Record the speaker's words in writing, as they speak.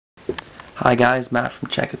Hi guys, Matt from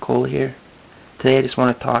Checkacola here. Today I just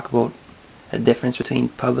want to talk about the difference between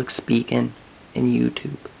public speaking and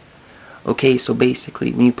YouTube. Okay, so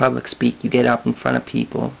basically when you public speak, you get up in front of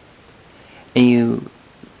people and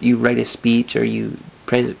you write a speech or you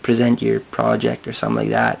present your project or something like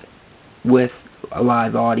that with a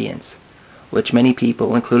live audience, which many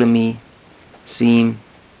people, including me, seem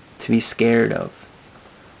to be scared of.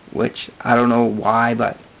 Which I don't know why,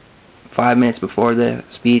 but 5 minutes before the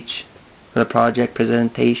speech for the project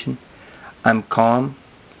presentation, I'm calm.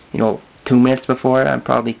 2 minutes before, I'm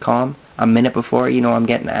probably calm. A minute before, I'm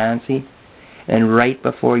getting antsy. And right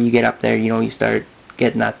before you get up there, you start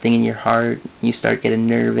getting that thing in your heart. You start getting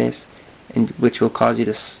nervous, and which will cause you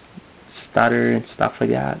to stutter and stuff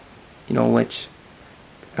like that. Which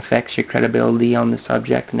affects your credibility on the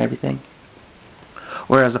subject and everything.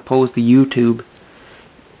 Whereas opposed to YouTube,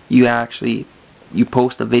 you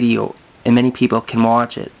post a video and many people can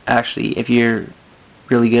watch it. Actually, if you're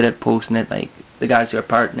really good at posting it, like the guys who are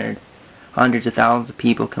partnered, hundreds of thousands of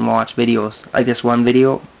people can watch videos. Like this one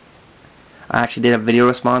video, I actually did a video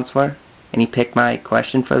response for, and he picked my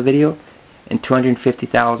question for the video, and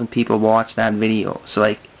 250,000 people watched that video. So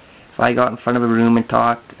like, if I got in front of a room and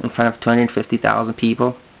talked in front of 250,000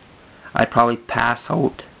 people, I'd probably pass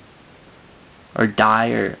out or die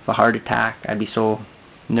or have a heart attack. I'd be so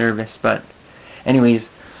nervous. But anyways,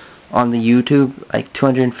 on the YouTube, like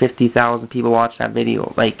 250,000 people watched that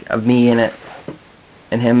video, like of me in it,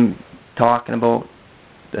 and him talking about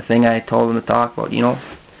the thing I told him to talk about,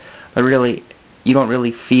 But really, you don't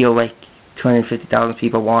really feel like 250,000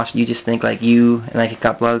 people watched. You just think like you and like a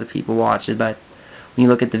couple other people watched it. But when you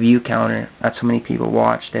look at the view counter, that's how many people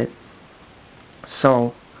watched it.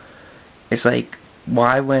 So it's like,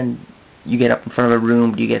 why when you get up in front of a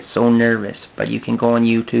room do you get so nervous? But you can go on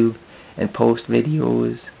YouTube and post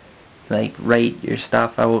videos, like write your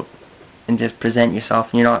stuff out and just present yourself,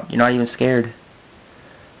 and you're not even scared.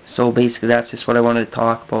 So basically that's just what I wanted to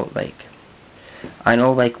talk about. Like, I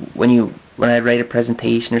know like when I write a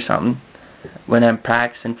presentation or something, when I'm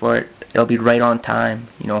practicing for it, it'll be right on time.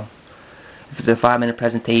 If it's a 5-minute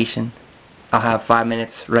presentation, I'll have 5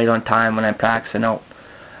 minutes right on time when I'm practicing out.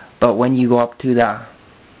 But when you go up to the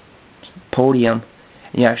podium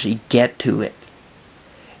and you actually get to it,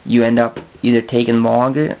 you end up either taking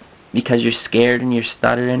longer because you're scared and you're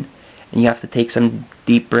stuttering and you have to take some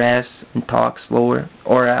deep breaths and talk slower,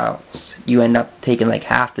 or else you end up taking like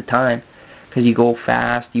half the time because you go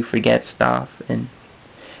fast, you forget stuff, and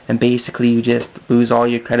basically you just lose all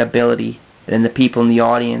your credibility. And the people in the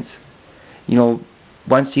audience,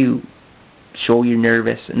 once you show you're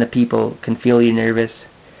nervous and the people can feel you're nervous,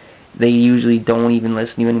 they usually don't even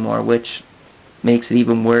listen to you anymore, which makes it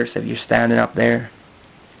even worse if you're standing up there.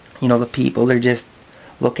 The people, they're just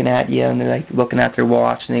looking at you and they're like looking at their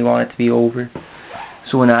watch and they want it to be over.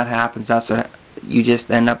 So when that happens, you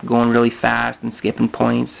just end up going really fast and skipping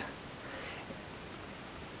points.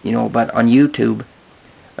 But on YouTube,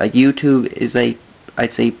 like YouTube is like,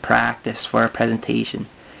 I'd say, practice for a presentation,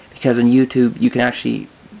 because on YouTube you can actually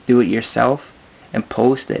do it yourself and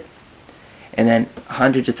post it, and then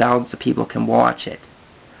hundreds of thousands of people can watch it,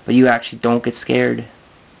 but you actually don't get scared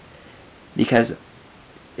because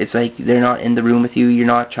it's like they're not in the room with you. You're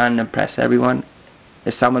not trying to impress everyone.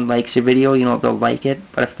 If someone likes your video, they'll like it,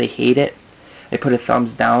 but if they hate it, they put a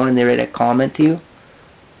thumbs down and they write a comment to you.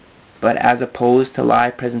 But as opposed to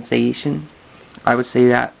live presentation, I would say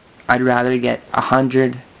that I'd rather get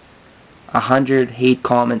 100 hate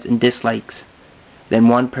comments and dislikes than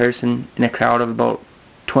one person in a crowd of about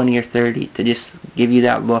 20 or 30 to just give you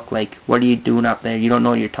that look like, what are you doing up there? You don't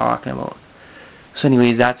know what you're talking about. So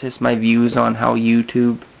anyways, that's just my views on how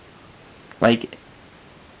YouTube, like,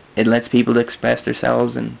 it lets people express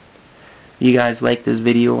themselves. And if you guys like this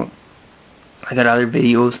video, I got other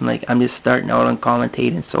videos, and like, I'm just starting out on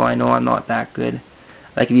commentating, so I know I'm not that good.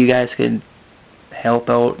 Like, if you guys could help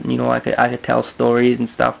out, I could tell stories and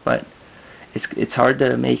stuff, but it's hard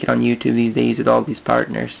to make it on YouTube these days with all these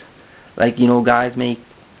partners. Like, guys make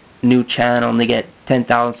a new channel and they get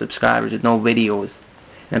 10,000 subscribers with no videos,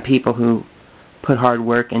 and people who put hard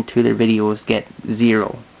work into their videos get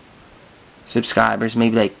 0 subscribers,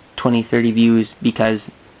 maybe like 20, 30 views, because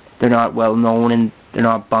they're not well known and they're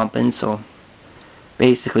not bumping. So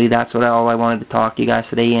basically that's all I wanted to talk to you guys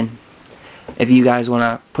today. And if you guys want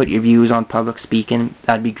to put your views on public speaking,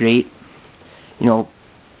 that'd be great.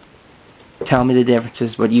 Tell me the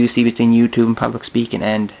differences, what you see between YouTube and public speaking.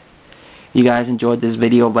 And if you guys enjoyed this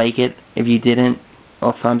video, like it. If you didn't,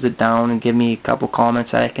 I'll thumbs it down and give me a couple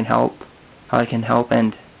comments that I can help.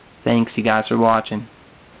 And thanks you guys for watching.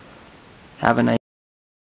 Have a nice